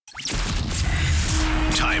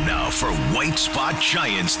for White Spot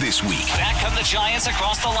Giants this week. Back come the Giants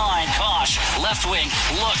across the line. Kosh, left wing,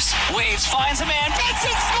 looks, waits, finds a man,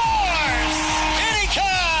 Benson scores! In he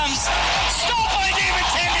comes! Stopped by David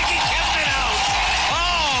Tendick, he kept it out!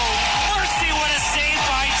 Oh, mercy, what a save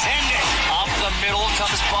by Tendick! Up the middle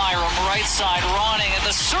comes Byram, right side, Ronning at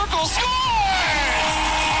the circle, scores!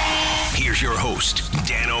 Here's your host,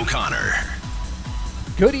 Dan O'Connor.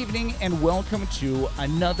 Good evening and welcome to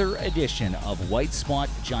another edition of White Spot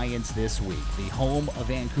Giants This Week, the home of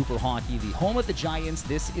Vancouver hockey, the home of the Giants.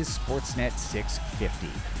 This is Sportsnet 650.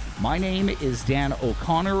 My name is Dan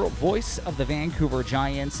O'Connor, voice of the Vancouver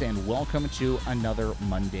Giants, and welcome to another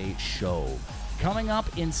Monday show. Coming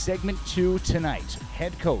up in segment 2 tonight,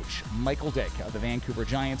 head coach Michael Dyck of the Vancouver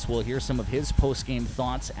Giants will hear some of his post-game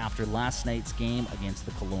thoughts after last night's game against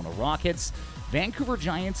the Kelowna Rockets. Vancouver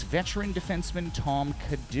Giants veteran defenseman Tom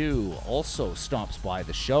Cadieux also stops by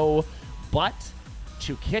the show, but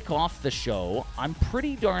to kick off the show, I'm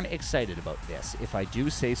pretty darn excited about this, if I do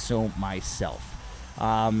say so myself.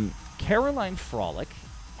 Caroline Frolic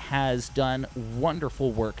has done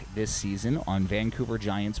wonderful work this season on Vancouver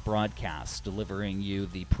Giants broadcasts, delivering you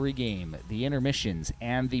the pregame, the intermissions,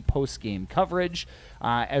 and the postgame coverage,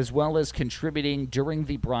 as well as contributing during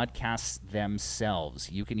the broadcasts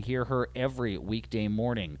themselves. You can hear her every weekday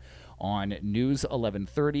morning on News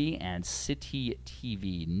 1130 and City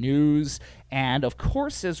TV News, and of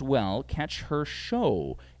course as well, catch her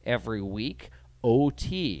show every week,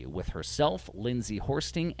 OT, with herself, Lindsay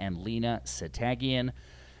Horsting, and Lena Satagian.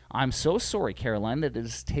 I'm so sorry, Caroline, that it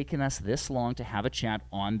has taken us this long to have a chat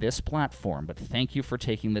on this platform, but thank you for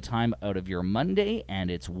taking the time out of your Monday,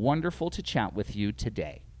 and it's wonderful to chat with you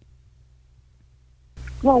today.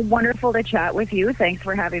 Well, wonderful to chat with you. Thanks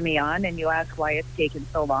for having me on, and you ask why it's taken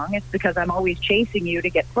so long. It's because I'm always chasing you to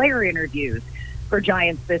get player interviews for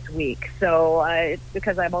Giants this week. So it's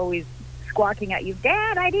because I'm always squawking at you,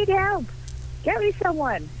 Dad, I need help. Get me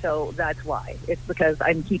someone. So that's why. It's because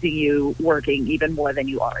I'm keeping you working even more than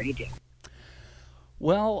you already do.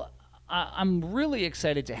 Well, I'm really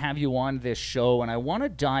excited to have you on this show, and I want to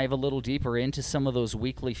dive a little deeper into some of those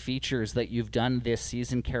weekly features that you've done this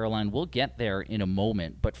season, Caroline. We'll get there in a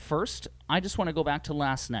moment. But first, I just want to go back to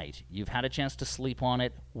last night. You've had a chance to sleep on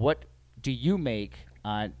it. What do you make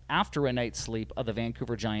after a night's sleep of the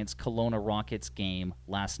Vancouver Giants Kelowna Rockets game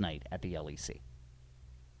last night at the LEC?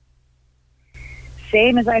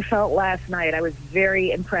 Same as I felt last night. I was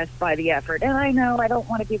very impressed by the effort. And I know I don't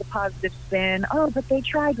want to be the positive spin. Oh, but they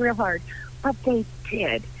tried real hard. But they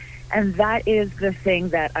did. And that is the thing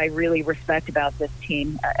that I really respect about this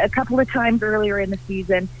team. A couple of times earlier in the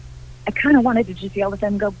season, I kind of wanted to just yell at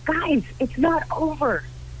them and go, guys, it's not over.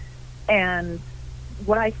 And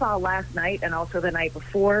what I saw last night and also the night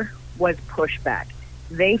before was pushback.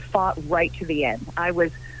 They fought right to the end. I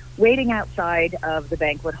was waiting outside of the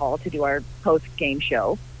banquet hall to do our post-game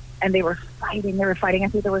show, and they were fighting. I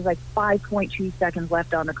think there was like 5.2 seconds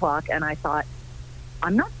left on the clock, and I thought,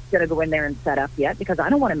 I'm not going to go in there and set up yet because I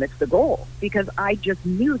don't want to miss the goal, because I just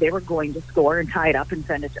knew they were going to score and tie it up and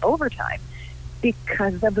send it to overtime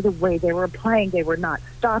because of the way they were playing. They were not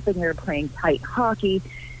stopping. They were playing tight hockey.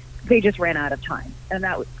 They just ran out of time, and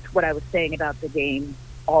that was what I was saying about the game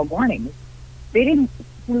all morning. They didn't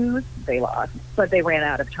lose, they lost, but they ran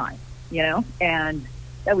out of time, and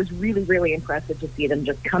that was really, really impressive to see them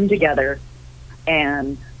just come together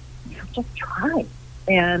and just try.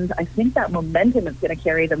 And I think that momentum is going to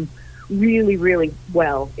carry them really, really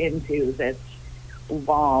well into this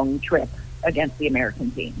long trip against the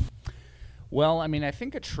American team. Well, I mean, I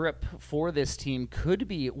think a trip for this team could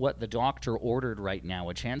be what the doctor ordered right now,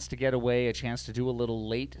 a chance to get away, a chance to do a little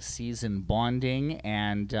late-season bonding,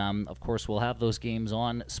 and, of course, we'll have those games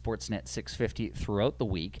on Sportsnet 650 throughout the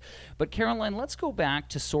week. But, Caroline, let's go back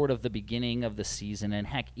to sort of the beginning of the season, and,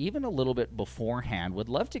 heck, even a little bit beforehand. Would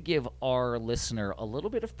love to give our listener a little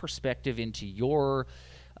bit of perspective into your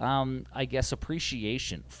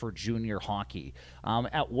appreciation for junior hockey.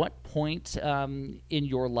 At what point in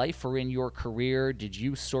your life or in your career did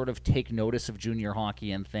you sort of take notice of junior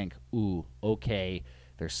hockey and think, ooh, okay,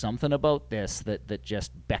 there's something about this that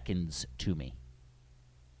just beckons to me?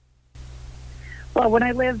 Well, when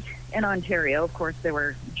I lived in Ontario, of course, there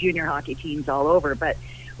were junior hockey teams all over, but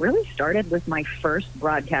really started with my first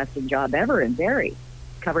broadcasting job ever in Barrie,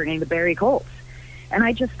 covering the Barrie Colts. And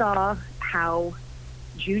I just saw how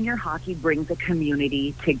junior hockey brings a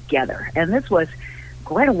community together. And this was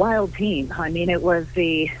quite a wild team. I mean, it was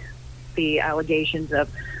the allegations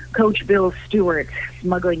of Coach Bill Stewart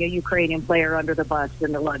smuggling a Ukrainian player under the bus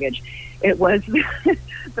in the luggage. It was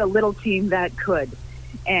the little team that could.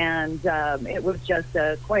 And it was just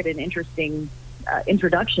quite an interesting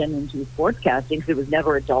introduction into sportscasting because it was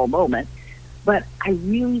never a dull moment. But I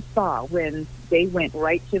really saw when they went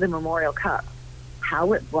right to the Memorial Cup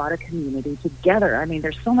how it brought a community together. I mean,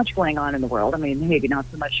 there's so much going on in the world. I mean, maybe not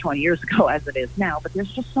so much 20 years ago as it is now, but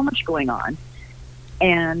there's just so much going on.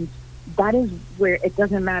 And that is where it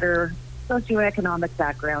doesn't matter socioeconomic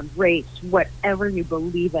background, race, whatever you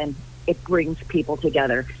believe in, it brings people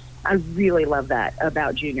together. I really love that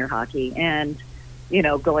about junior hockey. And, you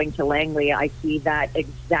know, going to Langley, I see that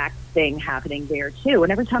exact thing happening there too.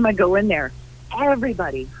 And every time I go in there,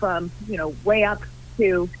 everybody from, you know, way up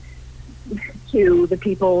to the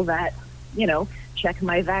people that, you know, check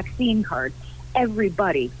my vaccine card,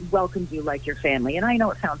 everybody welcomes you like your family. And I know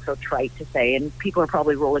it sounds so trite to say, and people are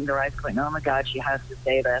probably rolling their eyes going, oh my God, she has to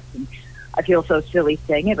say this. And I feel so silly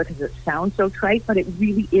saying it because it sounds so trite, but it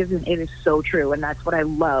really isn't. It is so true. And that's what I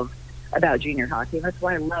love about junior hockey. And that's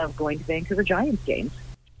why I love going to Vancouver Giants games.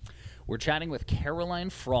 We're chatting with Caroline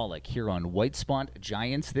Frolic here on White Spot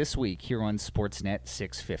Giants This Week here on Sportsnet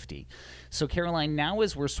 650. So, Caroline, now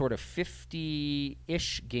as we're sort of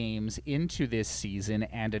 50-ish games into this season,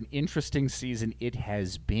 and an interesting season it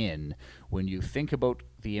has been, when you think about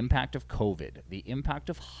the impact of COVID, the impact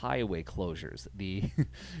of highway closures,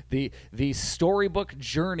 the storybook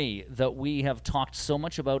journey that we have talked so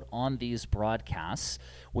much about on these broadcasts,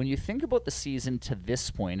 when you think about the season to this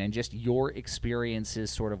point and just your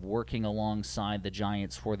experiences sort of working alongside the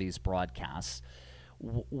Giants for these broadcasts,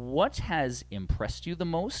 what has impressed you the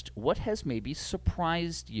most? What has maybe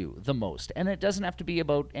surprised you the most? And it doesn't have to be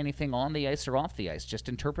about anything on the ice or off the ice. Just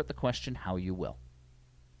interpret the question how you will.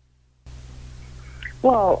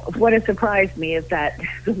 Well, what has surprised me is that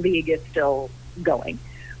the league is still going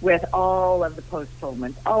with all of the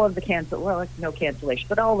postponements, all of the no cancellation,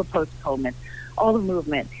 but all the postponements, all the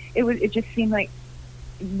movement. It just seemed like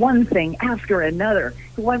one thing after another.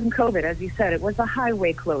 It wasn't COVID, as you said. It was the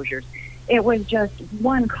highway closures. It was just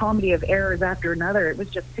one comedy of errors after another. It was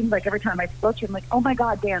just seemed like every time I spoke to him, like, oh my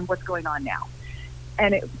God, Dan, what's going on now?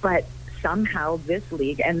 But somehow this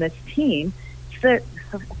league and this team, the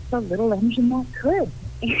little engine that could.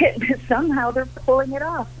 Somehow they're pulling it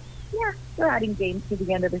off. Yeah, they're adding games to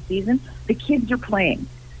the end of the season. The kids are playing.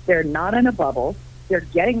 They're not in a bubble. They're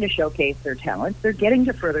getting to showcase their talents. They're getting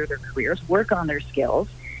to further their careers, work on their skills.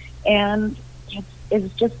 And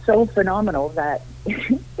it's just so phenomenal that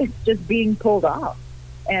it's just being pulled off.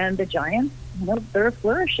 And the Giants, you know, they're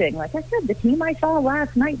flourishing. Like I said, the team I saw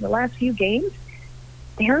last night, the last few games,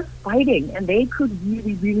 they're fighting, and they could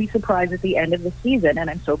really, really surprise at the end of the season. And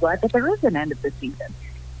I'm so glad that there is an end of the season.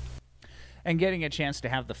 And getting a chance to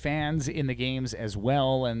have the fans in the games as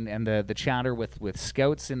well, and the chatter with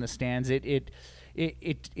scouts in the stands,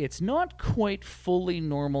 it's not quite fully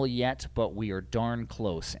normal yet, but we are darn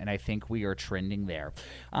close, and I think we are trending there.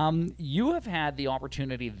 You have had the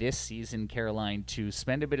opportunity this season, Caroline, to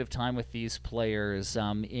spend a bit of time with these players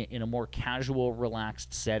in a more casual,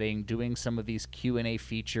 relaxed setting, doing some of these Q&A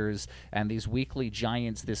features and these weekly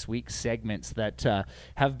Giants This Week segments that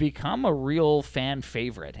have become a real fan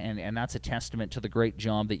favorite, and that's a testament to the great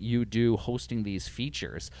job that you do hosting these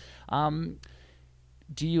features.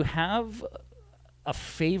 Do you have a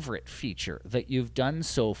favorite feature that you've done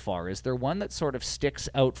so far? Is there one that sort of sticks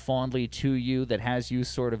out fondly to you, that has you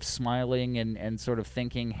sort of smiling and sort of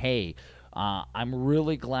thinking, hey, I'm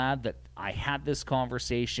really glad that I had this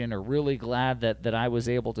conversation, or really glad that I was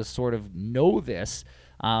able to sort of know this,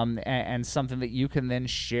 and something that you can then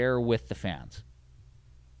share with the fans?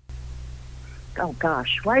 Oh,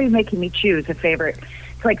 gosh, why are you making me choose a favorite?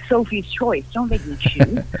 It's like Sophie's Choice. Don't make me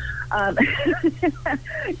choose.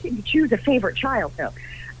 Choose a favorite child. No.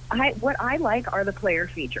 What I like are the player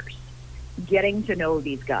features, getting to know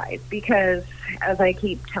these guys, because as I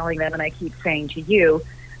keep telling them and I keep saying to you,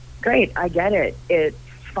 great, I get it. It's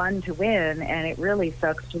fun to win, and it really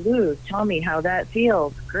sucks to lose. Tell me how that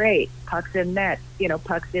feels. Great. Pucks in net,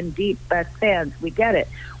 pucks in deep, best fans. We get it.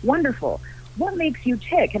 Wonderful. What makes you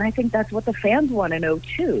tick? And I think that's what the fans want to know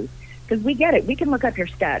too, because we get it. We can look up your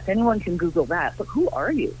stats. Anyone can Google that. But who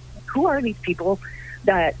are you? Who are these people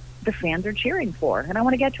that the fans are cheering for? And I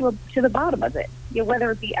want to get to the bottom of it.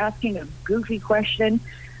 Whether it be asking a goofy question,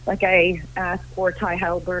 like I asked poor Ty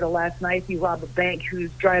Halberta last night, if you rob a bank,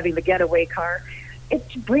 who's driving the getaway car? It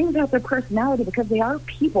brings out their personality, because they are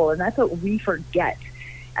people, and that's what we forget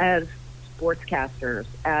as sportscasters,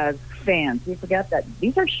 as fans. We forget that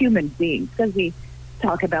these are human beings, because we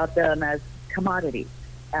talk about them as commodities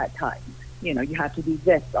at times. You have to do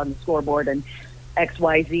this on the scoreboard, and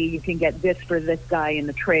XYZ, you can get this for this guy in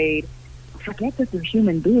the trade. Forget that they're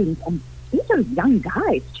human beings, and these are young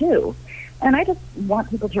guys too. And I just want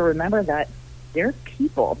people to remember that they're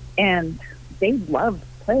people, and they love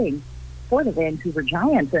playing for the Vancouver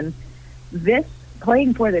Giants. And this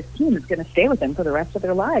playing for this team is going to stay with them for the rest of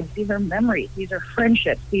their lives. These are memories. These are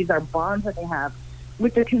friendships. These are bonds that they have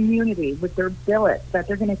with the community, with their billets that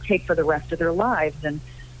they're going to take for the rest of their lives. And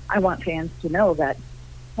I want fans to know that,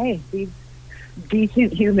 hey, these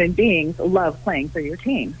decent human beings love playing for your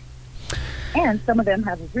team. And some of them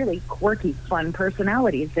have really quirky, fun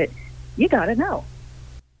personalities that you got to know.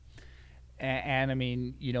 And I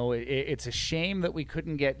mean, you know, it's a shame that we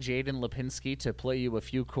couldn't get Jaden Lipinski to play you a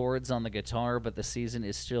few chords on the guitar, but the season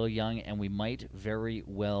is still young, and we might very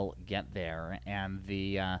well get there. And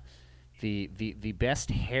the best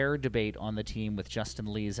hair debate on the team with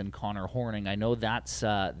Justin Lees and Connor Horning, I know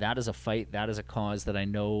that is a fight, that is a cause that I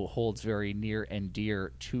know holds very near and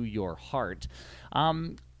dear to your heart.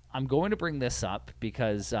 I'm going to bring this up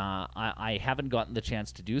because I haven't gotten the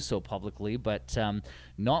chance to do so publicly, but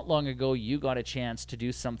not long ago you got a chance to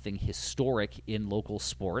do something historic in local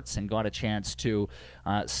sports and got a chance to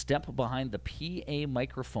step behind the PA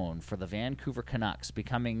microphone for the Vancouver Canucks,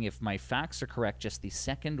 becoming, if my facts are correct, just the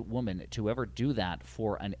second woman to ever do that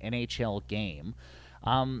for an NHL game.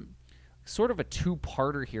 Sort of a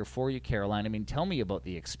two-parter here for you, Caroline. I mean, tell me about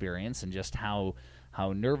the experience and just how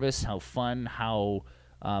nervous, how fun, how...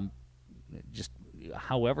 just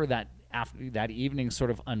however that evening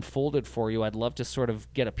sort of unfolded for you. I'd love to sort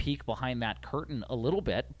of get a peek behind that curtain a little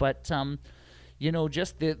bit, but you know,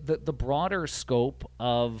 just the broader scope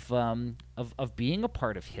of being a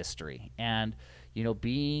part of history, and you know,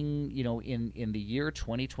 being, you know, in the year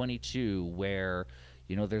 2022 where,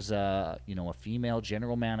 you know, there's a female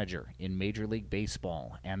general manager in Major League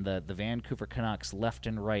Baseball, and the Vancouver Canucks left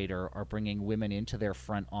and right are bringing women into their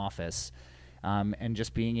front office. And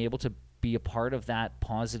just being able to be a part of that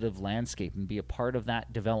positive landscape and be a part of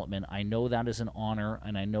that development, I know that is an honor,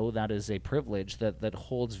 and I know that is a privilege that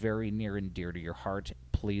holds very near and dear to your heart.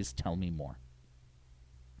 Please tell me more.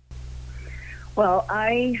 Well,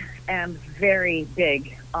 I am very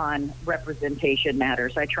big on representation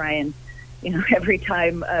matters. I try and, you know, every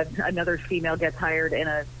time another female gets hired in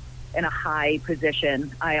a high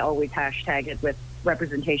position, I always hashtag it with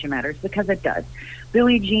representation matters, because it does.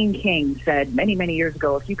 Billie Jean King said many, many years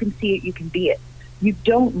ago, if you can see it, you can be it. You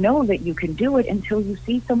don't know that you can do it until you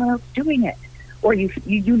see someone else doing it. Or you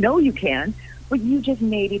know you can, but you just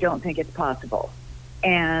maybe don't think it's possible.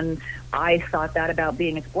 And I thought that about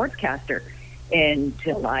being a sportscaster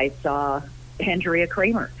until I saw Andrea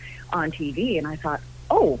Kramer on TV, and I thought,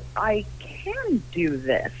 oh, I can do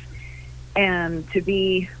this. And to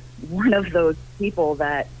be one of those people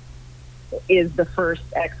that is the first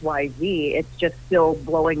XYZ, it's just still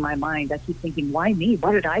blowing my mind. I keep thinking, why me?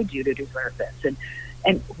 What did I do to deserve this?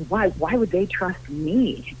 And why would they trust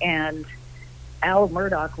me? And Al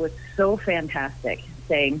Murdoch was so fantastic,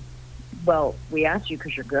 saying, well, we asked you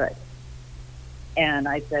because you're good. And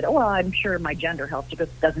I said, oh, well, I'm sure my gender helps. She goes,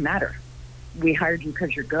 it doesn't matter. We hired you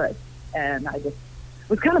because you're good. And I just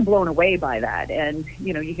was kind of blown away by that. And,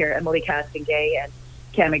 you know, you hear Emily Castonguay and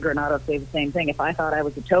Cami Granado say the same thing. If I thought I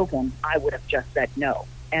was a token, I would have just said no.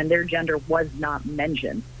 And their gender was not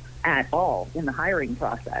mentioned at all in the hiring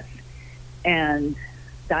process. And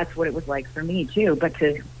that's what it was like for me, too. But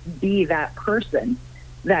to be that person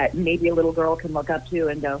that maybe a little girl can look up to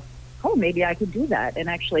and go, oh, maybe I could do that. And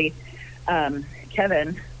actually,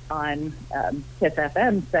 Kevin on KISS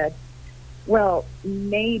FM said, well,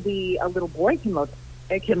 maybe a little boy can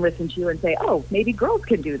listen to you and say, oh, maybe girls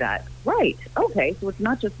can do that. Right. Okay. So it's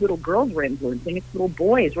not just little girls we're influencing, it's little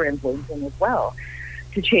boys we're influencing as well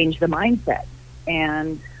to change the mindset.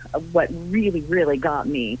 And what really, really got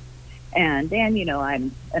me, and you know,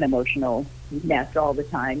 I'm an emotional mess all the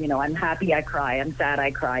time. You know, I'm happy, I cry. I'm sad,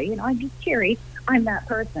 I cry. You know, I'm just teary. I'm that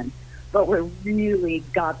person. But what really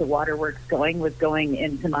got the waterworks going was going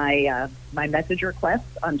into my my message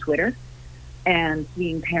requests on Twitter and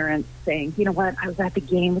seeing parents saying, you know what, I was at the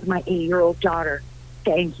game with my 8-year-old daughter.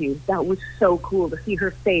 Thank you. That was so cool to see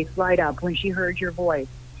her face light up when she heard your voice.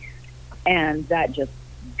 And that just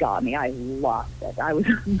got me. I lost it. I was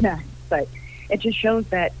a mess. But it just shows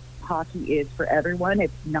that hockey is for everyone.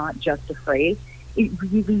 It's not just a phrase. It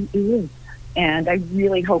really is. And I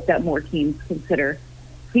really hope that more teams consider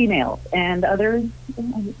females and other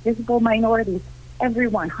visible minorities.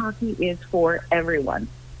 Everyone. Hockey is for everyone.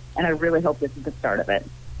 And I really hope this is the start of it.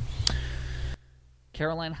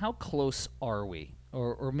 Caroline, how close are we?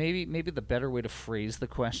 Or maybe the better way to phrase the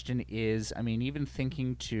question is, I mean, even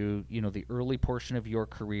thinking to, you know, the early portion of your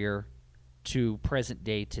career to present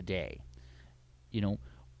day today, you know,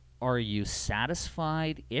 are you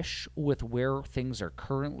satisfied-ish with where things are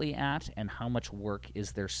currently at, and how much work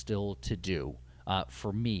is there still to do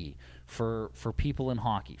for me, for people in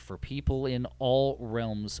hockey, for people in all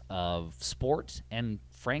realms of sport, and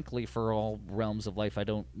frankly, for all realms of life. I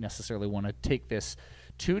don't necessarily want to take this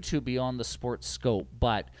too beyond the sports scope,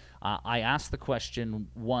 but I asked the question,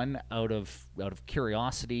 one, out of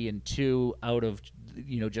curiosity, and two, out of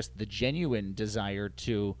just the genuine desire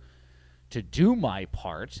to do my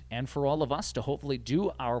part, and for all of us to hopefully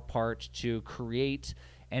do our part to create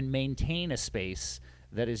and maintain a space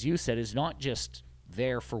that, as you said, is not just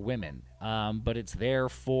there for women, but it's there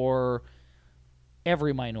for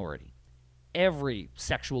every minority, every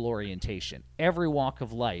sexual orientation, every walk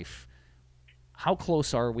of life. How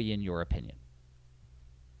close are we, in your opinion?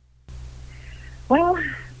 Well,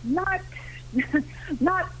 not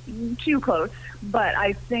too close, but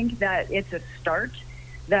I think that it's a start,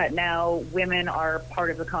 that now women are part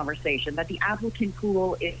of the conversation, that the applicant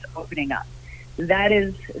pool is opening up. That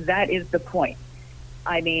is the point.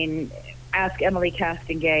 I mean, ask Emily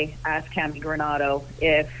Castonguay, ask Cami Granado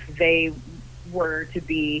if they were to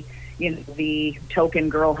be, the token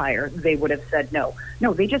girl hire, they would have said no.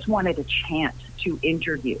 No, they just wanted a chance to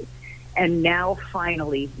interview. And now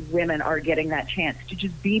finally women are getting that chance to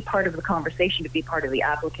just be part of the conversation, to be part of the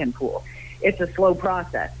applicant pool. It's a slow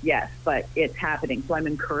process, yes, but it's happening. So I'm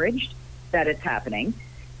encouraged that it's happening.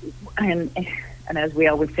 And as we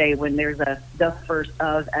always say, when there's the first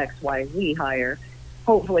of XYZ hire,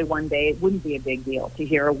 hopefully one day it wouldn't be a big deal to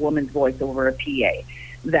hear a woman's voice over a PA.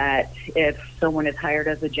 That if someone is hired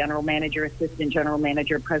as a general manager, assistant general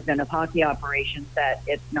manager, president of hockey operations, that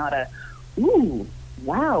it's not a, ooh,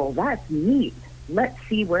 wow, that's neat. Let's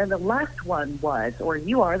see where the last one was, or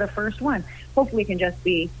you are the first one. Hopefully it can just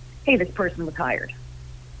be, hey, this person was hired,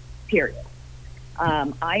 period.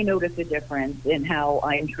 I noticed a difference in how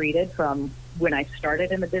I'm treated from when I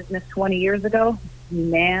started in the business 20 years ago.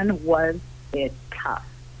 Man, was it tough.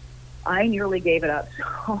 I nearly gave it up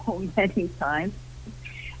so many times,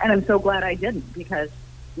 and I'm so glad I didn't, because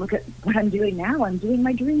look at what I'm doing now. I'm doing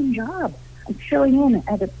my dream job. I'm filling in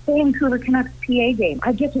at a Vancouver Canucks PA game.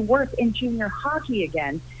 I get to work in junior hockey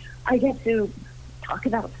again. I get to talk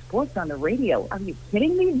about sports on the radio. Are you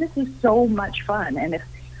kidding me? This is so much fun. And if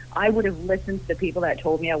I would have listened to people that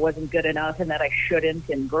told me I wasn't good enough and that I shouldn't,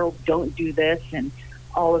 and girls don't do this, and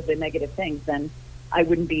all of the negative things, then I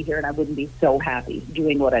wouldn't be here, and I wouldn't be so happy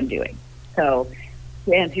doing what I'm doing. So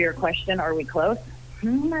to answer your question, are we close?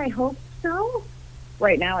 I hope so.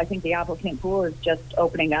 Right now, I think the applicant pool is just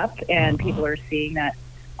opening up, and people are seeing that,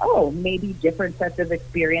 maybe different sets of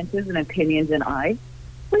experiences and opinions and eyes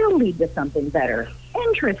will lead to something better.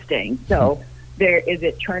 Interesting. So is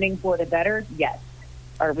it turning for the better? Yes.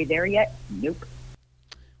 Are we there yet? Nope.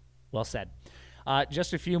 Well said.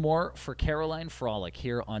 Just a few more for Caroline Frolic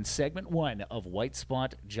here on segment 1 of White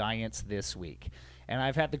Spot Giants This Week. And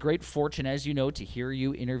I've had the great fortune, as you know, to hear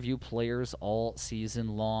you interview players all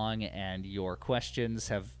season long, and your questions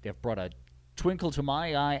have brought a twinkle to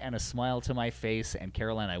my eye and a smile to my face. And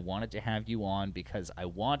Caroline, I wanted to have you on because I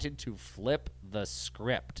wanted to flip the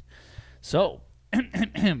script. So,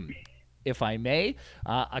 if I may,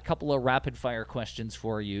 a couple of rapid-fire questions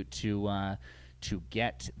for you to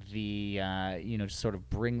get the, to sort of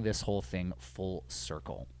bring this whole thing full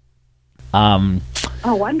circle. I'm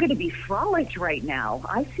going to be frolicked right now.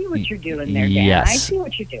 I see what you're doing there, Dan. Yes. I see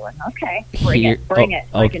what you're doing. Okay, bring it. Okay.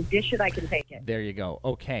 I can dish it, I can take it. There you go.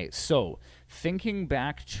 Okay, so thinking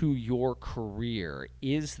back to your career,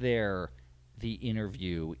 is there the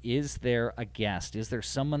interview? Is there a guest? Is there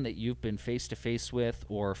someone that you've been face-to-face with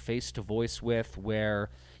or face-to-voice with where,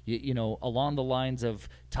 along the lines of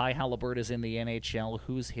Ty Halliburton's in the NHL,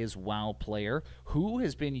 who's his wow player? Who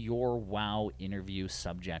has been your wow interview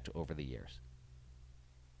subject over the years?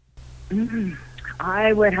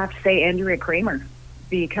 I would have to say Andrea Kramer,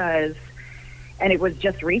 because, and it was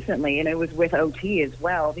just recently, and it was with OT as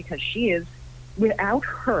well, because she is, without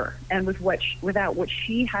her and without what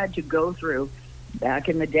she had to go through back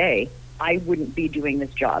in the day, I wouldn't be doing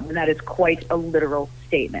this job. And that is quite a literal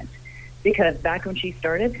statement. Because back when she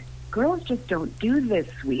started, girls just don't do this,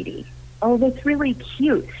 sweetie. Oh, that's really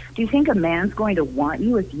cute. Do you think a man's going to want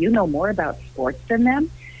you if you know more about sports than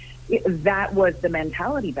them? That was the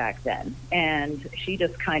mentality back then. And she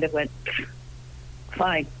just kind of went,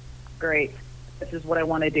 fine, great. This is what I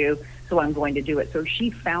want to do, so I'm going to do it. So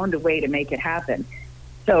she found a way to make it happen.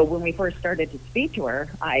 So when we first started to speak to her,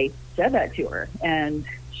 I said that to her. And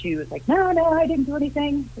she was like, no, I didn't do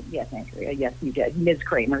anything. Yes, Andrea, yes, you did. Ms.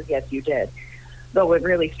 Kramer, yes, you did. But what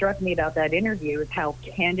really struck me about that interview is how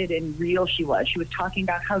candid and real she was. She was talking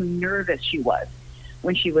about how nervous she was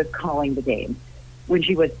when she was calling the game. when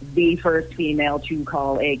she was the first female to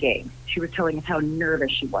call a game. She was telling us how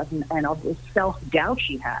nervous she was and all the self-doubt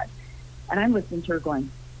she had. And I'm listening to her going,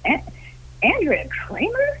 Andrea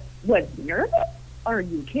Kramer was nervous? Are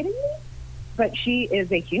you kidding me? But she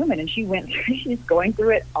is a human, and she's going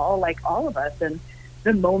through it all like all of us. And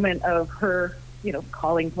the moment of her,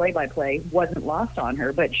 calling play-by-play wasn't lost on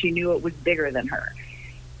her, but she knew it was bigger than her.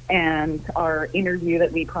 And our interview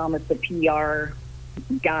that we promised the PR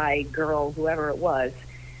guy, girl, whoever it was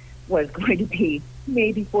going to be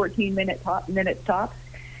maybe 14 minutes tops.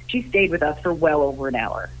 She stayed with us for well over an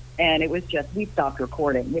hour. And it was just, we stopped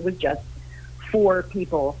recording. It was just 4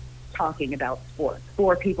 people talking about sports,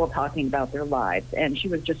 4 people talking about their lives. And she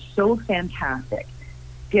was just so fantastic,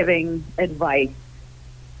 giving advice,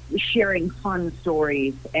 sharing fun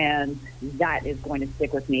stories, and that is going to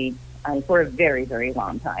stick with me for a very, very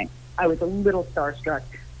long time. I was a little starstruck,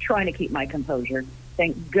 trying to keep my composure.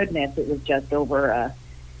 Thank goodness it was just over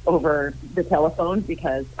the telephone,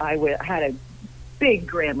 because I had a big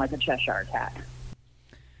grin like a Cheshire cat.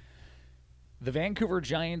 The Vancouver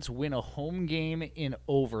Giants win a home game in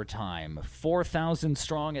overtime. 4,000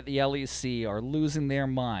 strong at the LEC are losing their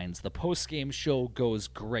minds. The post-game show goes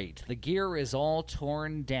great. The gear is all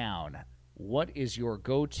torn down. What is your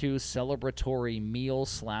go-to celebratory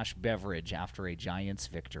meal/beverage after a Giants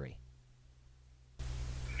victory?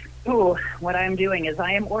 Oh, what I'm doing is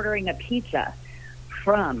I am ordering a pizza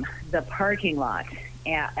from the parking lot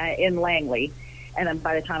in Langley. And then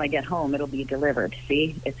by the time I get home, it'll be delivered.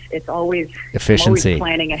 See, it's always efficiency. I'm always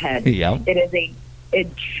planning ahead. Yeah. It is a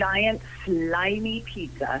giant slimy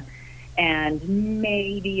pizza, and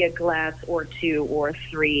maybe a glass or 2 or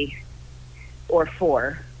 3 or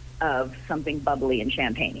 4 of something bubbly and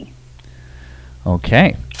champagne-y.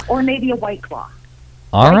 Okay. Or maybe a White Claw.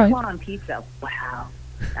 All right. White Claw on pizza. Wow,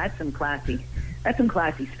 that's some classy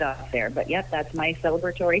stuff there. But yep, that's my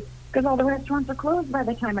celebratory. Because all the restaurants are closed by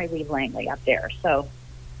the time I leave Langley up there. So,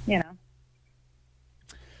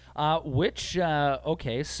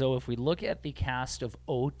 Okay, so if we look at the cast of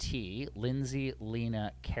OT, Lindsay,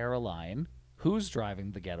 Lena, Caroline, who's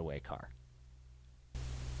driving the getaway car?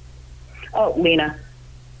 Oh, Lena.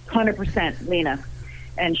 100% Lena.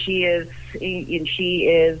 And she is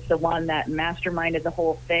the one that masterminded the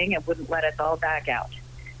whole thing and wouldn't let us all back out.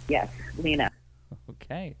 Yes, Lena.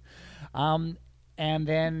 Okay. And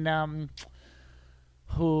then,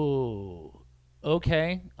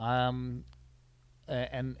 okay. And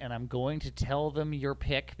I'm going to tell them your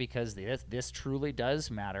pick, because this truly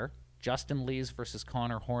does matter. Justin Lees versus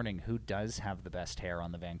Connor Horning. Who does have the best hair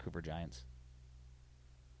on the Vancouver Giants?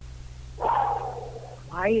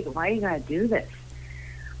 Why you gotta do this?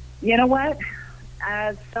 You know what?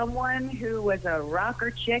 As someone who was a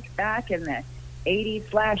rocker chick back in the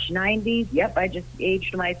 80s/90s, yep, I just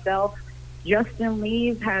aged myself. Justin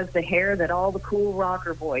Lees has the hair that all the cool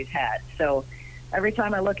rocker boys had. So every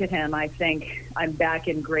time I look at him, I think I'm back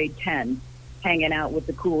in grade 10, hanging out with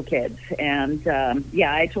the cool kids. And,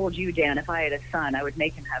 I told you, Dan, if I had a son, I would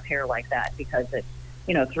make him have hair like that, because it's,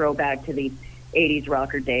 throwback to the 80s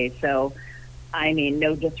rocker days. So, I mean,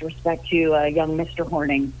 no disrespect to young Mr.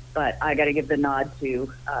 Horning, but I got to give the nod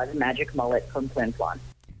to the magic mullet from Flin Flon.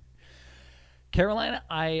 Caroline,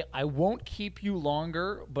 I won't keep you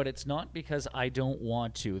longer, but it's not because I don't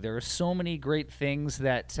want to. There are so many great things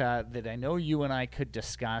that I know you and I could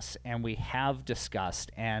discuss, and we have discussed.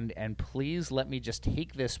 And please let me just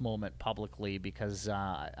take this moment publicly, because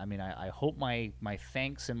I hope my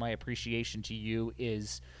thanks and my appreciation to you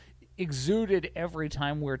is exuded every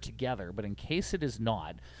time we're together. But in case it is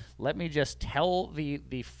not, let me just tell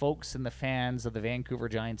the folks and the fans of the Vancouver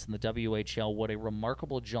Giants and the WHL what a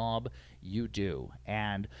remarkable job you do.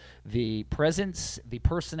 And the presence, the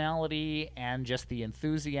personality, and just the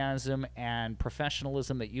enthusiasm and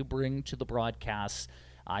professionalism that you bring to the broadcasts,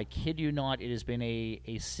 I kid you not, it has been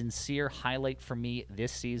a sincere highlight for me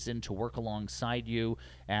this season to work alongside you,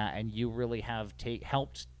 and you really have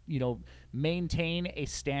helped maintain a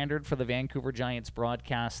standard for the Vancouver Giants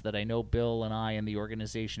broadcast that I know Bill and I and the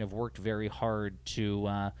organization have worked very hard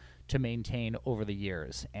to maintain over the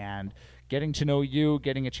years. And getting to know you,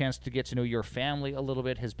 getting a chance to get to know your family a little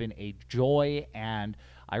bit has been a joy, and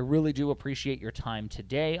I really do appreciate your time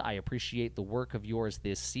today. I appreciate the work of yours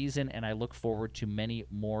this season, and I look forward to many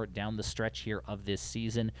more down the stretch here of this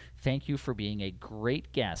season. Thank you for being a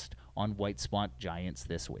great guest on White Spot Giants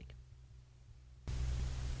this week.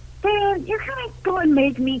 Dan, you're kind of going to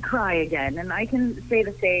make me cry again, and I can say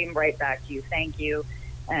the same right back to you. Thank you,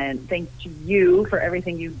 and thanks to you for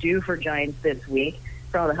everything you do for Giants this week,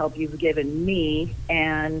 for all the help you've given me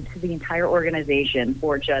and to the entire organization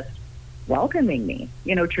for just welcoming me,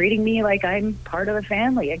 treating me like I'm part of the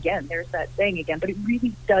family. Again, there's that thing again, but it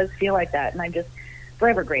really does feel like that. And I'm just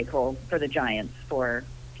forever grateful for the Giants for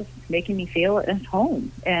just making me feel at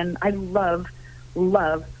home. And I love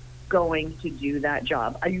going to do that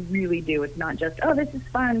job. I really do. It's not just, oh, this is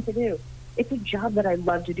fun to do. It's a job that I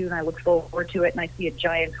love to do, and I look forward to it. And I see a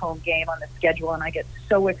Giants home game on the schedule, and I get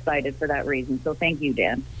so excited for that reason. So thank you,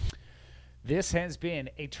 Dan. This has been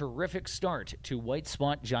a terrific start to White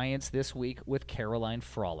Spot Giants this week with Caroline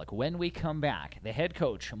Frolic. When we come back, the head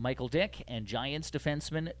coach, Michael Dyck, and Giants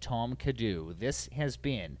defenseman, Tom Cadieux. This has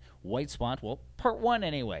been White Spot, well, part one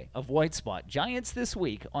anyway, of White Spot Giants this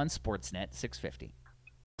week on Sportsnet 650.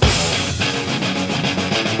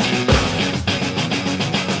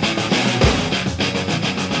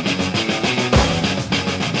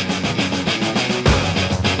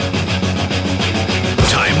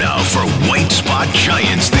 Time now for White Spot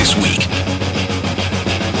Giants this week.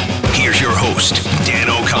 Here's your host, Dan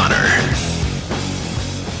O'Connor.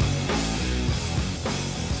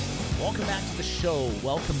 Welcome back to the show.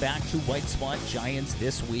 Welcome back to White Spot Giants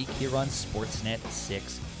this week here on Sportsnet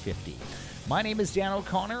 650. My name is Dan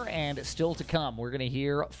O'Connor, and still to come, we're going to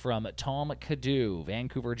hear from Tom Cadieux,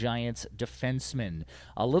 Vancouver Giants defenseman,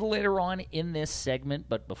 a little later on in this segment.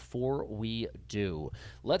 But before we do,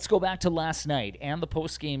 let's go back to last night and the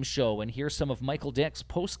post-game show and hear some of Michael Dyck's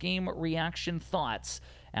post-game reaction thoughts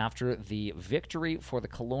after the victory for the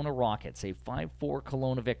Kelowna Rockets, a 5-4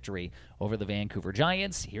 Kelowna victory over the Vancouver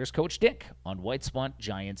Giants. Here's Coach Dyck on White Spot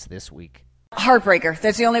Giants this week. Heartbreaker.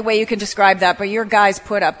 That's the only way you can describe that, but your guys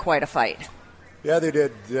put up quite a fight. Yeah, they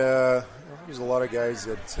did. There's a lot of guys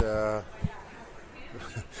that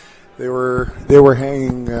they were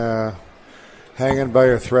hanging by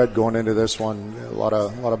a thread going into this one. A lot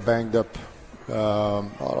of banged up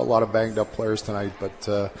players tonight, but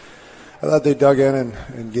I thought they dug in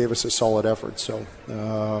and gave us a solid effort. So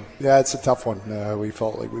yeah, it's a tough one. We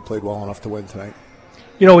felt like we played well enough to win tonight.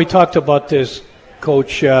 We talked about this,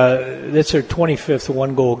 Coach. That's their 25th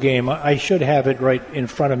one-goal game. I should have it right in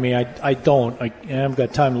front of me. I don't. I haven't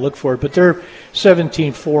got time to look for it. But they're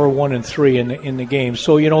 17-4, 1-3 in the game.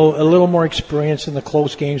 So, a little more experience in the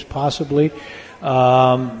close games possibly.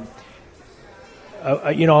 I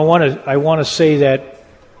want to say that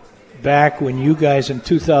back when you guys in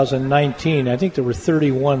 2019, I think there were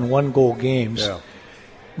 31 one-goal games,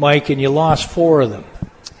 Mike, and you lost 4 of them.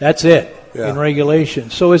 That's it. Yeah. In regulation.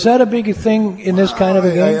 So is that a big thing in this kind of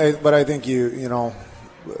a game? But I think you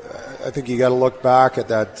got to look back at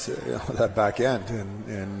that that back end,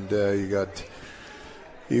 and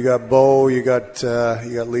you got Bo, you got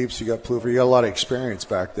Leafs, you got Plouffe, you got a lot of experience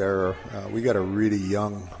back there. We got a really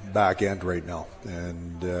young back end right now,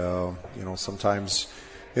 and sometimes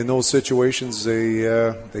in those situations they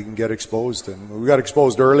can get exposed, and we got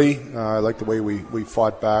exposed early. I like the way we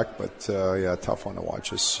fought back, but tough one to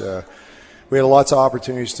watch us. We had lots of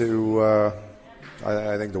opportunities to,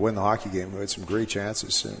 I think, to win the hockey game. We had some great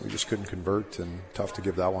chances, and we just couldn't convert, and tough to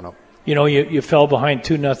give that one up. You fell behind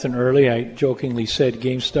 2-0 early. I jokingly said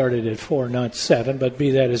game started at 4, not 7, but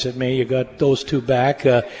be that as it may, you got those 2 back.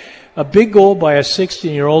 A big goal by a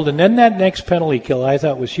 16-year-old, and then that next penalty kill I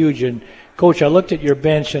thought was huge. And, Coach, I looked at your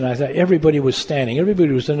bench, and I thought everybody was standing.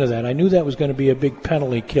 Everybody was into that. I knew that was going to be a big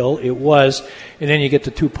penalty kill. It was. And then you get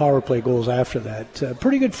the 2 power play goals after that.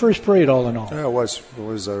 Pretty good first period all in all. Yeah, it was. It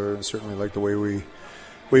was certainly like the way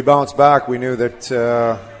we bounced back. We knew that,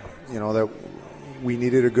 that we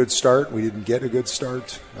needed a good start. We didn't get a good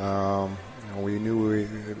start. We knew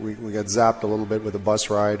we got zapped a little bit with the bus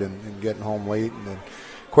ride and getting home late. And then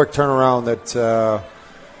quick turnaround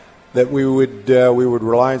that we would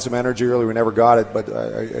rely on some energy early. We never got it, but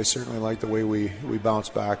I certainly like the way we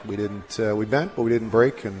bounced back. We bent, but we didn't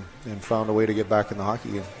break, and found a way to get back in the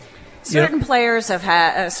hockey game. Certain players have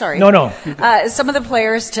had. No. Some of the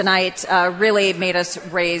players tonight really made us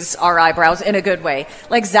raise our eyebrows in a good way,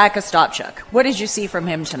 like Zach Ostapchuk. What did you see from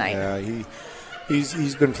him tonight? Yeah,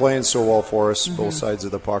 he's been playing so well for us, both sides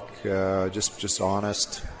of the puck. Just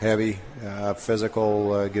honest, heavy,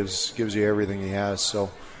 physical. Gives you everything he has. So.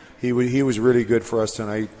 He was really good for us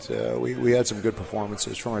tonight. We had some good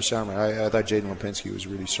performances from our center. I thought Jaden Lipinski was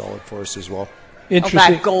really solid for us as well. Interesting.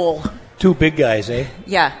 Oh, that goal. 2 big guys, eh?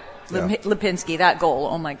 Yeah. Lipinski, that goal.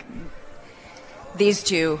 Oh, my. These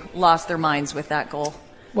 2 lost their minds with that goal.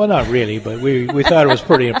 Well, not really, but we thought it was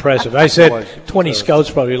pretty impressive. I said 20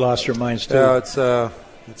 scouts probably lost their minds, too. Yeah,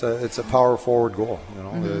 it's a power forward goal,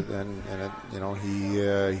 and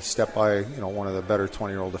he stepped by, one of the better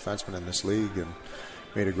 20-year-old defensemen in this league, and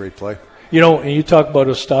made a great play. And you talk about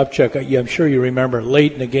Ostapchuk. I'm sure you remember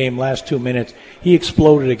late in the game, last 2 minutes, he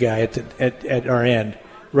exploded a guy at our end.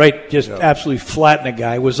 right, just absolutely flatten a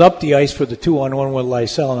guy. Was up the ice for the 2-on-1 with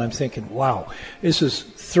Lysell, and I'm thinking, wow, this is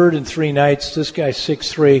third in 3 nights. This guy's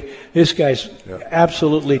 6'3". This guy's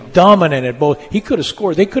absolutely dominant at both. He could have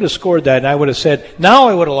scored. They could have scored that, and I would have said, now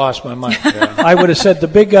I would have lost my mind. I would have said the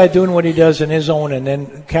big guy doing what he does in his own and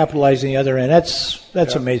then capitalizing the other end.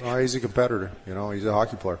 That's amazing. Well, he's a competitor. He's a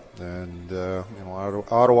hockey player. And,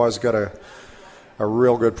 Ottawa's got a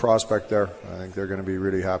real good prospect there. I think they're going to be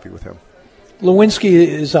really happy with him. Lewinsky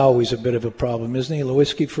is always a bit of a problem, isn't he?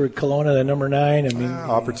 Lewinsky for Kelowna, the number 9. I mean,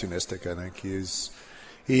 opportunistic. I think he's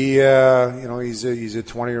a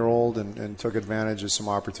 20-year-old and took advantage of some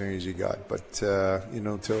opportunities he got. But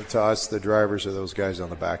to us, the drivers are those guys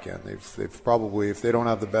on the back end. They've probably, if they don't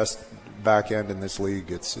have the best back end in this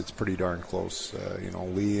league, it's pretty darn close.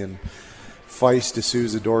 Lee and Feist,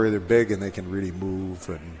 D'Souza, Dory, they're big and they can really move,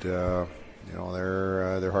 and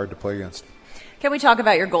they're hard to play against. Can we talk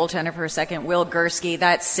about your goaltender for a second? Will Gursky,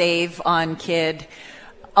 that save on Kidd,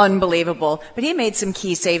 unbelievable. But he made some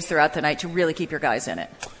key saves throughout the night to really keep your guys in it.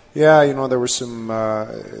 Yeah, there were some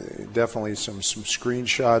definitely some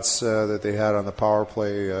screenshots that they had on the power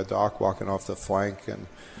play. Doc walking off the flank,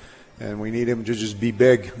 and we need him to just be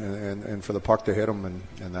big and for the puck to hit him, and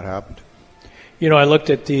that happened. I looked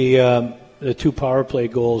at the 2 power play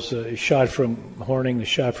goals, a shot from Horning, the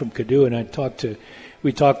shot from Cadieux, and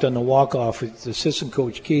we talked on the walk-off with the assistant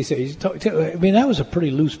coach, Keith. That was a pretty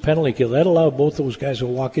loose penalty kill. That allowed both those guys to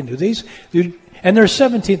walk into these. And they're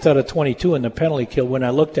 17th out of 22 in the penalty kill. When I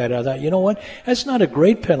looked at it, I thought, you know what? That's not a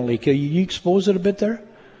great penalty kill. You expose it a bit there?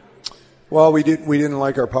 Well, we didn't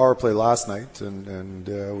like our power play last night, and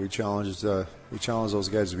we challenged those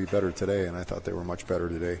guys to be better today, and I thought they were much better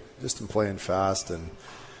today. Just in playing fast and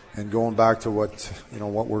going back to what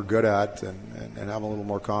we're good at, and have a little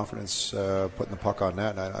more confidence putting the puck on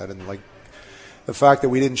net. I didn't like the fact that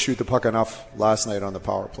we didn't shoot the puck enough last night on the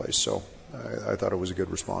power play, so I thought it was a good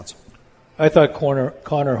response. I thought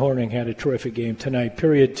Connor Horning had a terrific game tonight.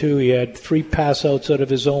 Period 2, he had 3 pass outs out of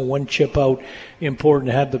his own, 1 chip out,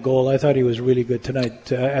 important, had the goal. I thought he was really good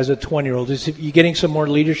tonight as a 20-year-old. Is he getting some more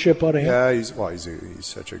leadership out of him? Yeah, he's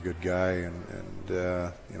such a good guy, and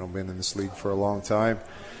been in this league for a long time.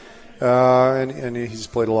 And he's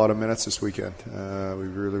played a lot of minutes this weekend. We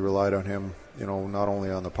really relied on him, not only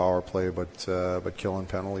on the power play, but killing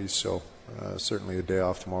penalties. So certainly a day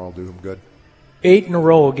off tomorrow will do him good. 8 in a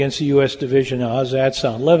row against the U.S. division. Now, how's that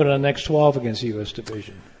sound? 11 of the next 12 against the U.S.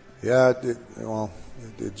 division. Yeah,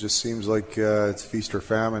 it just seems like it's feast or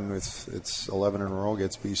famine. It's 11 in a row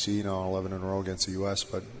against BC, now 11 in a row against the U.S.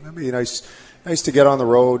 But it'd be nice to get on the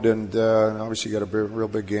road, and obviously you got a real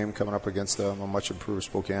big game coming up against a much improved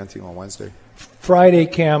Spokane team on Wednesday. Friday,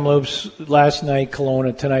 Kamloops, last night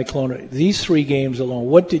Kelowna, tonight Kelowna. These 3 games alone,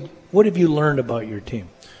 what have you learned about your team?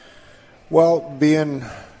 Well, being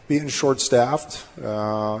short-staffed,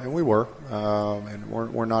 and we were, and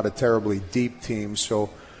we're not a terribly deep team. So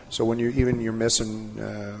when you're missing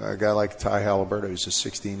a guy like Ty Halliburton, who's a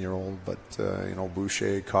 16-year-old, but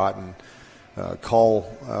Boucher, Cotton, Cull.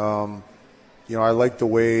 I like the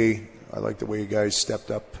way you guys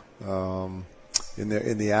stepped up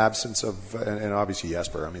in the absence of, and obviously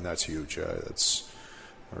Jesper. I mean, that's huge. To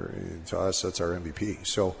us, that's our MVP.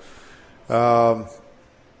 So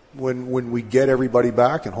when we get everybody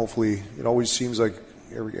back, and hopefully, it always seems like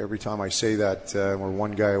every time I say that we're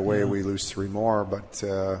 1 guy away, we lose 3 more. But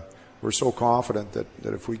we're so confident that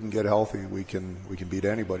if we can get healthy, we can beat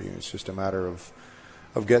anybody. It's just a matter of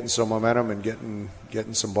getting some momentum and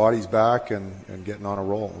getting some bodies back and getting on a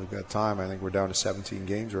roll. We've got time. I think we're down to 17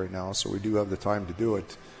 games right now, so we do have the time to do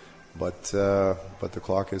it. But the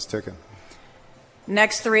clock is ticking.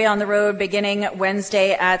 Next 3 on the road, beginning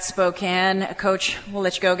Wednesday at Spokane. Coach, we'll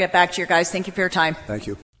let you go. Get back to your guys. Thank you for your time. Thank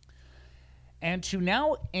you. And to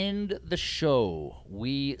now end the show,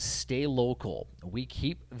 we stay local. We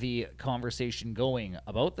keep the conversation going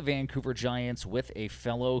about the Vancouver Giants with a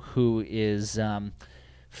fellow who is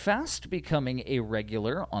fast becoming a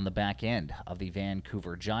regular on the back end of the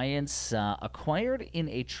Vancouver Giants, acquired in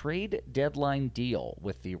a trade deadline deal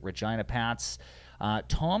with the Regina Pats.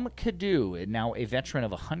 Tom Cadieux, now a veteran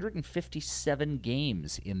of 157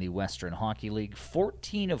 games in the Western Hockey League,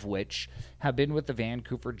 14 of which have been with the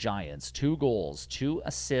Vancouver Giants. 2 goals, 2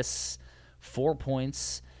 assists, 4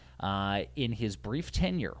 points in his brief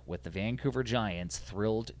tenure with the Vancouver Giants.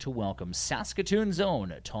 Thrilled to welcome Saskatoon's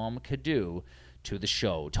own Tom Cadieux to the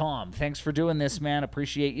show. Tom, thanks for doing this, man.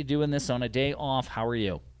 Appreciate you doing this on a day off. How are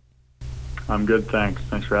you? I'm good, thanks.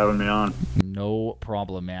 Thanks for having me on. No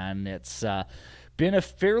problem, man. It's been a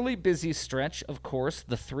fairly busy stretch, of course.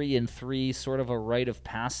 The 3-3, sort of a rite of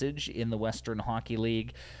passage in the Western Hockey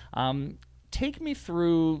League. Take me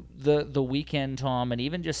through the weekend, Tom, and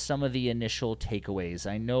even just some of the initial takeaways.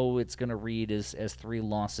 I know it's going to read as 3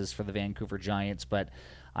 losses for the Vancouver Giants, but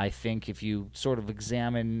I think if you sort of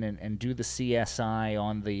examine and do the CSI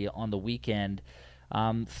on the weekend,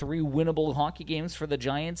 3 winnable hockey games for the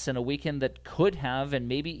Giants and a weekend that could have and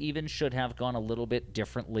maybe even should have gone a little bit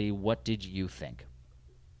differently. What did you think?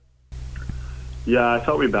 Yeah, I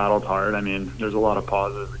thought we battled hard. I mean, there's a lot of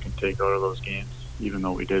positives we can take out of those games, even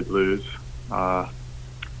though we did lose. I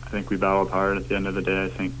think we battled hard at the end of the day. I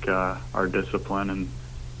think our discipline and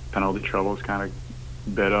penalty troubles kind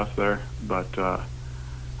of bit us there. But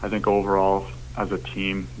I think overall, as a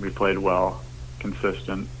team, we played well,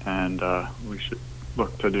 consistent, and we should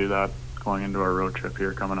look to do that going into our road trip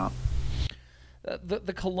here coming up. The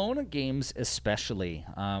Kelowna games especially,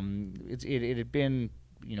 it had been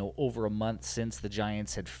over a month since the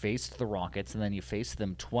Giants had faced the Rockets, and then you faced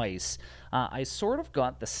them twice. I sort of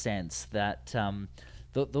got the sense that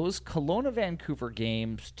those Kelowna-Vancouver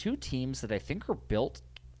games, 2 teams that I think are built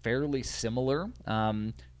fairly similar,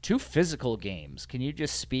 2 physical games. Can you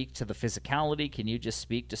just speak to the physicality? Can you just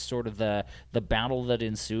speak to sort of the battle that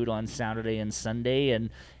ensued on Saturday and Sunday?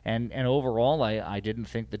 And overall, I didn't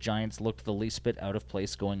think the Giants looked the least bit out of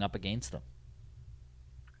place going up against them.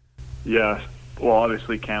 Yeah. Well,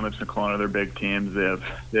 obviously, Kamloops and Kelowna, they're big teams.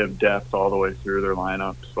 They have depth all the way through their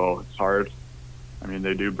lineup, so it's hard. I mean,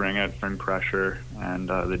 they do bring pressure, and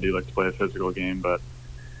they do like to play a physical game, but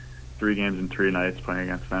 3 games in 3 nights playing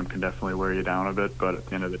against them can definitely wear you down a bit. But at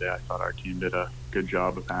the end of the day, I thought our team did a good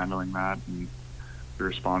job of handling that, and we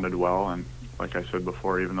responded well. And like I said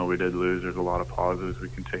before, even though we did lose, there's a lot of positives we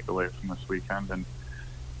can take away from this weekend.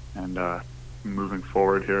 And moving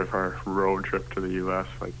forward here with our road trip to the U.S.,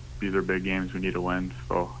 like, these are big games we need to win.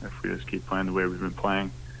 So if we just keep playing the way we've been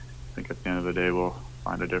playing, I think at the end of the day we'll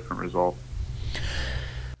find a different result.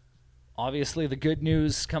 Obviously, the good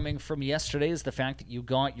news coming from yesterday is the fact that you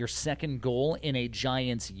got your 2nd goal in a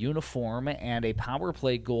Giants uniform and a power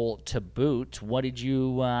play goal to boot. What did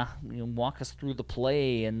you walk us through the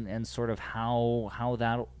play and sort of how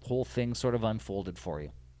that whole thing sort of unfolded for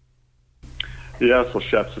you? Yeah, so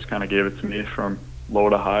Sheps just kind of gave it to me from low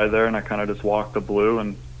to high there, and I kind of just walked the blue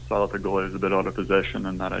and saw that the goalie was a bit out of position,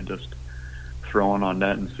 and that I just throw it on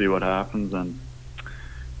net and see what happens, and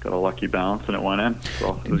got a lucky bounce and it went in,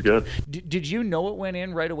 so it was good. Did you know it went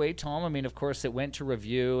in right away, Tom? I mean, of course, it went to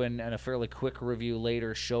review, and a fairly quick review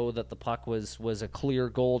later showed that the puck was a clear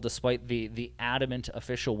goal despite the adamant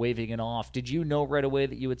official waving it off. Did you know right away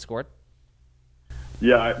that you had scored?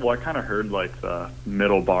 Yeah, I kind of heard like the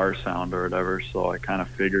middle bar sound or whatever, so I kind of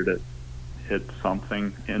figured it hit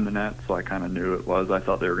something in the net, so I kind of knew it was. I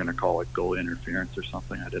thought they were going to call it goal interference or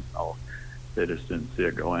something. I didn't know. They just didn't see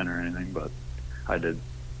it go in or anything, but I did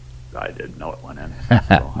know it went in,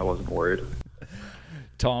 so I wasn't worried.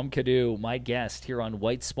 Tom Cadieux, my guest here on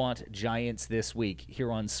White Spot Giants this week,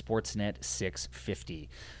 here on Sportsnet 650.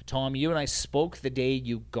 Tom, you and I spoke the day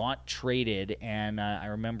you got traded, and I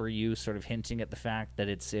remember you sort of hinting at the fact that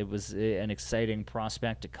it was an exciting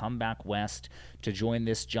prospect to come back west to join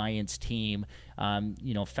this Giants team.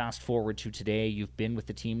 Fast forward to today, you've been with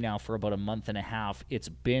the team now for about a month and a half. It's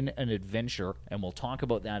been an adventure, and we'll talk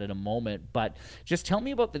about that in a moment, but just tell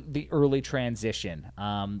me about the early transition,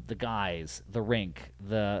 the guys, the rink,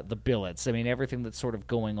 the billets, I mean, everything that's sort of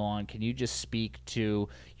going on. Can you just speak to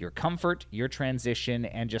your comfort, your transition,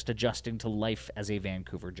 and just adjusting to life as a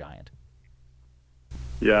Vancouver Giant?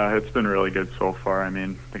 Yeah, it's been really good so far. I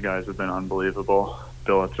mean, the guys have been unbelievable.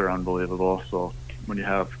 Billets are unbelievable. So when you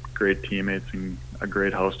have great teammates and a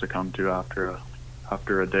great house to come to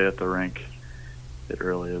after a day at the rink, it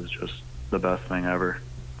really is just the best thing ever.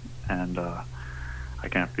 And I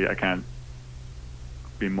can't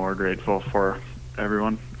be more grateful for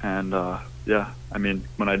everyone. And yeah, I mean,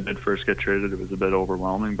 when I did first get traded, it was a bit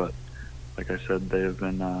overwhelming, but like I said, they have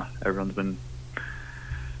been everyone's been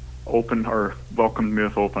open or welcomed me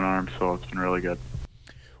with open arms, so it's been really good.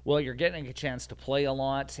 Well, you're getting a chance to play a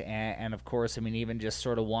lot, and of course, I mean, even just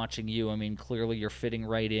sort of watching you, I mean, clearly you're fitting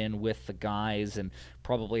right in with the guys, and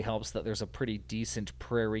probably helps that there's a pretty decent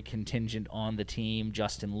Prairie contingent on the team.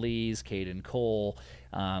 Justin Lees, Caden Cole,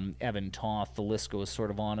 Evan Toth, the list goes sort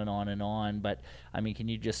of on and on and on. But, I mean, can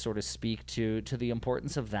you just sort of speak to the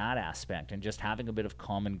importance of that aspect and just having a bit of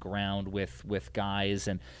common ground with guys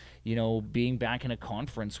and, being back in a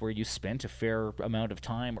conference where you spent a fair amount of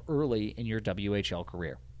time early in your WHL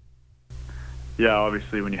career? Yeah,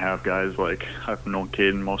 obviously when you have guys like, I've known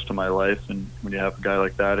Caden most of my life, and when you have a guy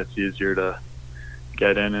like that, it's easier to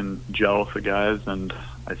get in and gel with the guys, and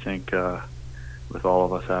I think with all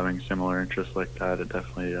of us having similar interests like that, it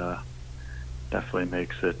definitely definitely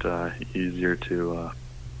makes it easier to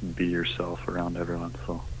be yourself around everyone.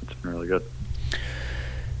 So it's been really good.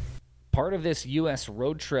 Part of this U.S.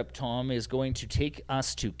 road trip, Tom, is going to take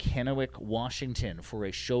us to Kennewick, Washington for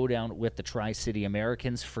a showdown with the Tri-City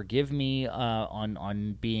Americans. Forgive me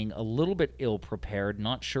on being a little bit ill-prepared.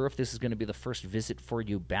 Not sure if this is going to be the first visit for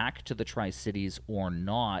you back to the Tri-Cities or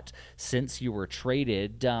not since you were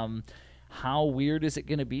traded. How weird is it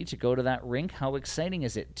going to be to go to that rink? How exciting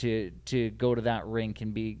is it to go to that rink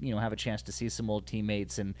and be, have a chance to see some old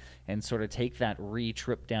teammates and sort of take that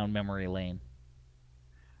trip down memory lane?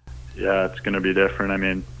 Yeah, it's going to be different. I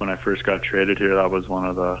mean, when I first got traded here, that was one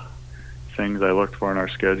of the things I looked for in our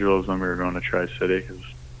schedules when we were going to Tri-City, because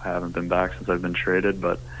I haven't been back since I've been traded.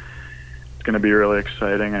 But it's going to be really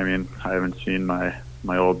exciting. I mean, I haven't seen my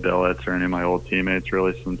old billets or any of my old teammates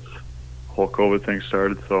really since the whole COVID thing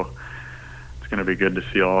started. So it's going to be good to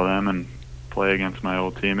see all of them and play against my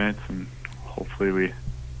old teammates, and hopefully we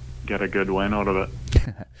get a good win out of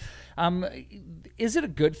it. Is it a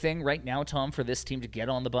good thing right now, Tom, for this team to get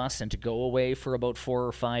on the bus and to go away for about 4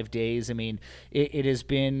 or 5 days? I mean, it has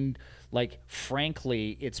been,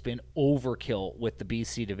 frankly, it's been overkill with the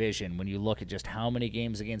BC division when you look at just how many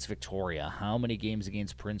games against Victoria, how many games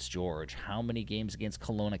against Prince George, how many games against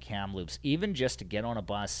Kelowna Kamloops, even just to get on a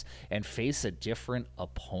bus and face a different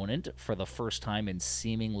opponent for the first time in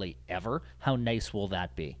seemingly ever. How nice will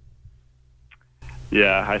that be?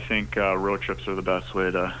 Yeah, I think road trips are the best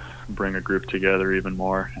way to bring a group together even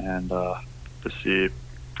more, and to see,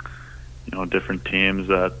 different teams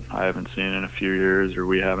that I haven't seen in a few years or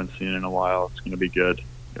we haven't seen in a while. It's going to be good.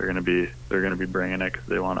 They're going to be bringing it because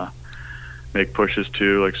they want to make pushes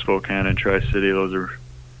too, like Spokane and Tri-City. Those are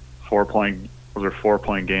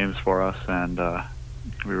 4-point games for us, and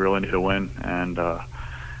we really need to win. And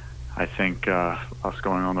I think us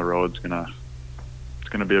going on the road is going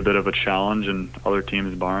to be a bit of a challenge in other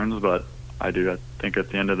teams' barns, but I think at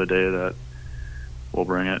the end of the day that we'll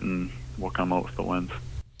bring it and we'll come out with the wins.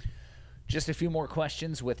 Just a few more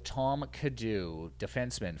questions with Tom Cadieux,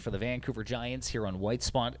 defenseman for the Vancouver Giants, here on White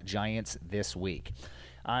Spot Giants This Week.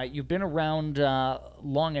 You've been around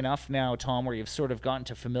long enough now, Tom, where you've sort of gotten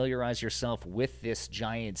to familiarize yourself with this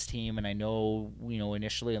Giants team, and I know,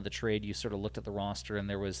 initially on the trade you sort of looked at the roster and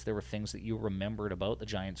there were things that you remembered about the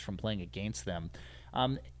Giants from playing against them.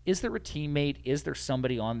 Is there a teammate, is there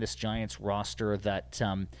somebody on this Giants roster that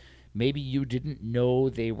maybe you didn't know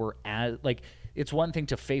they were as, it's one thing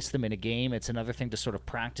to face them in a game, it's another thing to sort of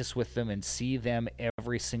practice with them and see them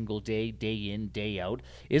every single day, day in, day out.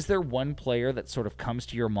 Is there one player that sort of comes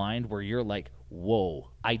to your mind where you're like, whoa,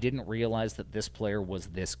 I didn't realize that this player was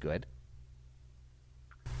this good?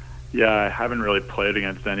 Yeah, I haven't really played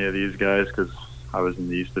against any of these guys because I was in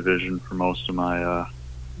the East Division for most of my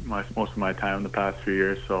time in the past few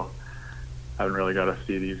years, so I haven't really got to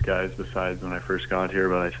see these guys besides when I first got here.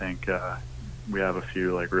 But I think we have a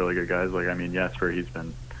few really good guys. Jesper, he's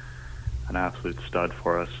been an absolute stud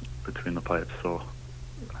for us between the pipes. So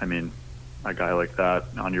a guy like that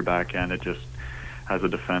on your back end, it just, as a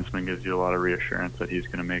defenseman, gives you a lot of reassurance that he's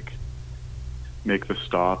going to make the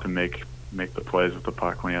stop and make the plays with the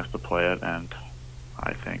puck when he has to play it. And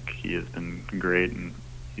I think he has been great, and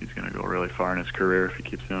he's going to go really far in his career if he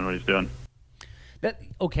keeps doing what he's doing.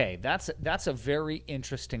 That's a very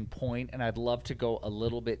interesting point, and I'd love to go a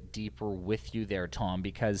little bit deeper with you there, Tom,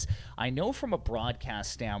 because I know from a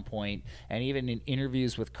broadcast standpoint, and even in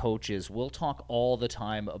interviews with coaches, we'll talk all the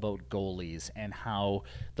time about goalies and how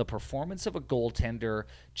the performance of a goaltender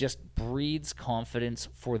just breeds confidence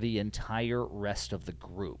for the entire rest of the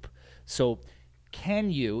group. So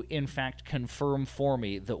can you, in fact, confirm for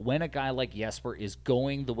me that when a guy like Jesper is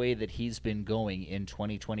going the way that he's been going in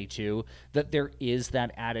 2022, that there is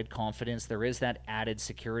that added confidence, there is that added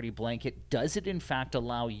security blanket? Does it, in fact,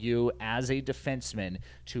 allow you as a defenseman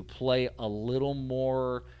to play a little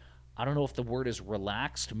more, I don't know if the word is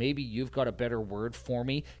relaxed, maybe you've got a better word for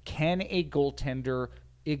me? Can a goaltender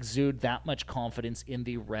exude that much confidence in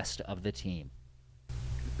the rest of the team?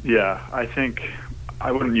 Yeah, I think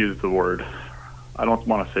I wouldn't use the word, I don't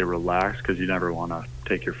want to say relax, because you never want to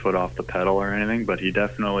take your foot off the pedal or anything, but he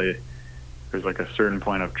definitely, there's a certain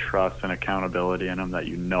point of trust and accountability in him that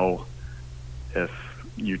if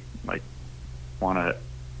you want to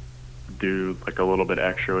do a little bit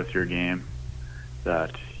extra with your game,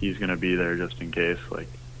 that he's going to be there just in case. Let's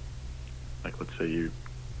say you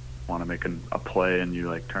want to make a play and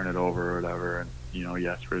you turn it over or whatever, and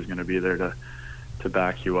Jesper is going to be there to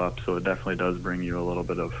back you up. So it definitely does bring you a little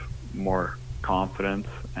bit of more confidence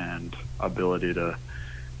and ability to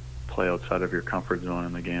play outside of your comfort zone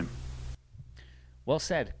in the game. Well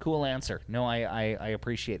said. Cool answer. No, I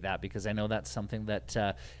appreciate that because I know that's something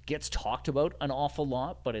that gets talked about an awful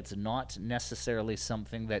lot, but it's not necessarily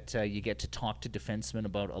something that you get to talk to defensemen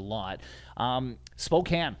about a lot.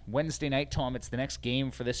 Spokane, Wednesday night, Tom. It's the next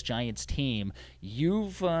game for this Giants team.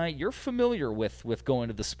 You're familiar with going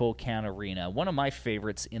to the Spokane Arena, one of my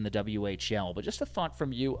favorites in the WHL. But just a thought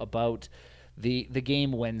from you about the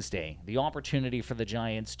game Wednesday, the opportunity for the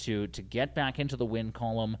Giants to get back into the win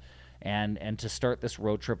column and to start this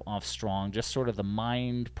road trip off strong, just sort of the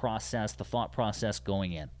mind process, the thought process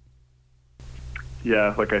going in.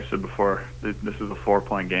 Yeah, like I said before, this is a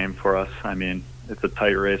 4-point game for us. I mean, it's a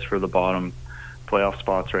tight race for the bottom playoff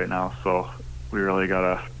spots right now, so we really got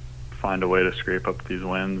to find a way to scrape up these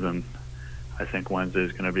wins, and I think Wednesday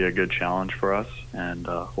is going to be a good challenge for us, and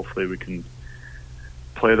hopefully we can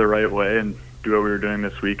play the right way and do what we were doing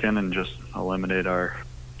this weekend and just eliminate our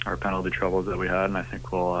penalty troubles that we had, and I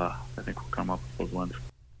think we'll come up with those wins.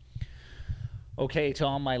 Okay,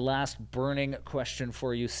 Tom, my last burning question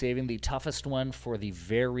for you, saving the toughest one for the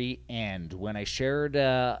very end. When I shared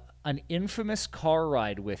an infamous car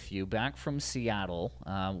ride with you back from Seattle,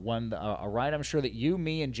 a ride I'm sure that you,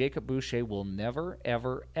 me, and Jacob Boucher will never,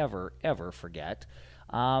 ever, ever, ever forget.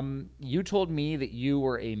 You told me that you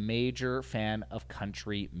were a major fan of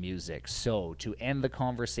country music. So, to end the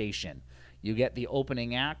conversation, you get the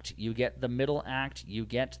opening act, you get the middle act, you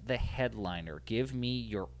get the headliner. Give me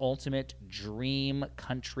your ultimate dream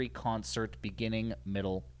country concert, beginning,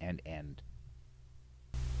 middle, and end.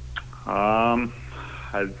 I'm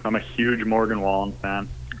a huge Morgan Wallen fan.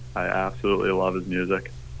 I absolutely love his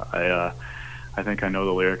music. I think I know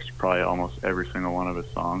the lyrics to probably almost every single one of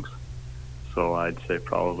his songs. So I'd say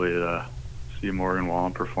probably to see Morgan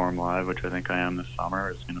Wallen perform live, which I think I am this summer,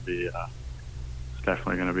 is going to be it's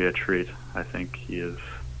definitely going to be a treat. I think he's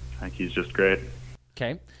just great.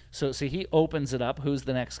 Okay, so he opens it up. Who's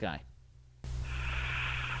the next guy?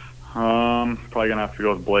 Probably going to have to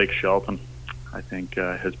go with Blake Shelton. I think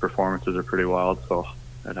his performances are pretty wild, so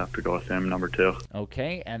I'd have to go with him, number 2.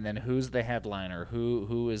 Okay, and then who's the headliner?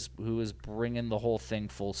 Who is bringing the whole thing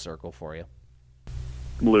full circle for you?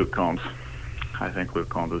 Luke Combs. I think Luke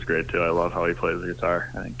Combs is great too. I love how he plays the guitar.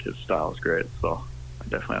 I think his style is great, so I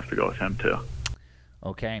definitely have to go with him too.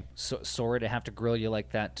 Okay, so sorry to have to grill you like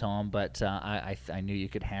that, Tom, but I knew you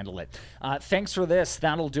could handle it. Thanks for this.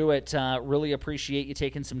 That'll do it. Really appreciate you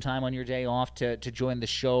taking some time on your day off to join the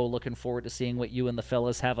show. Looking forward to seeing what you and the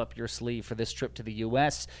fellas have up your sleeve for this trip to the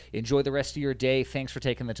U.S. Enjoy the rest of your day. Thanks for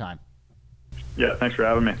taking the time. Yeah, thanks for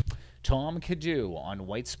having me. Tom Cadieux on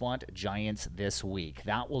White Spot Giants this week.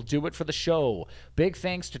 That will do it for the show. Big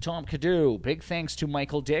thanks to Tom Cadieux. Big thanks to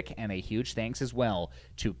Michael Dyck. And a huge thanks as well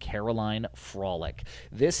to Caroline Frolic.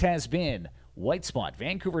 This has been White Spot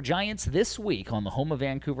Vancouver Giants this week on the home of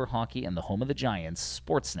Vancouver hockey and the home of the Giants,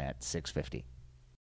 Sportsnet 650.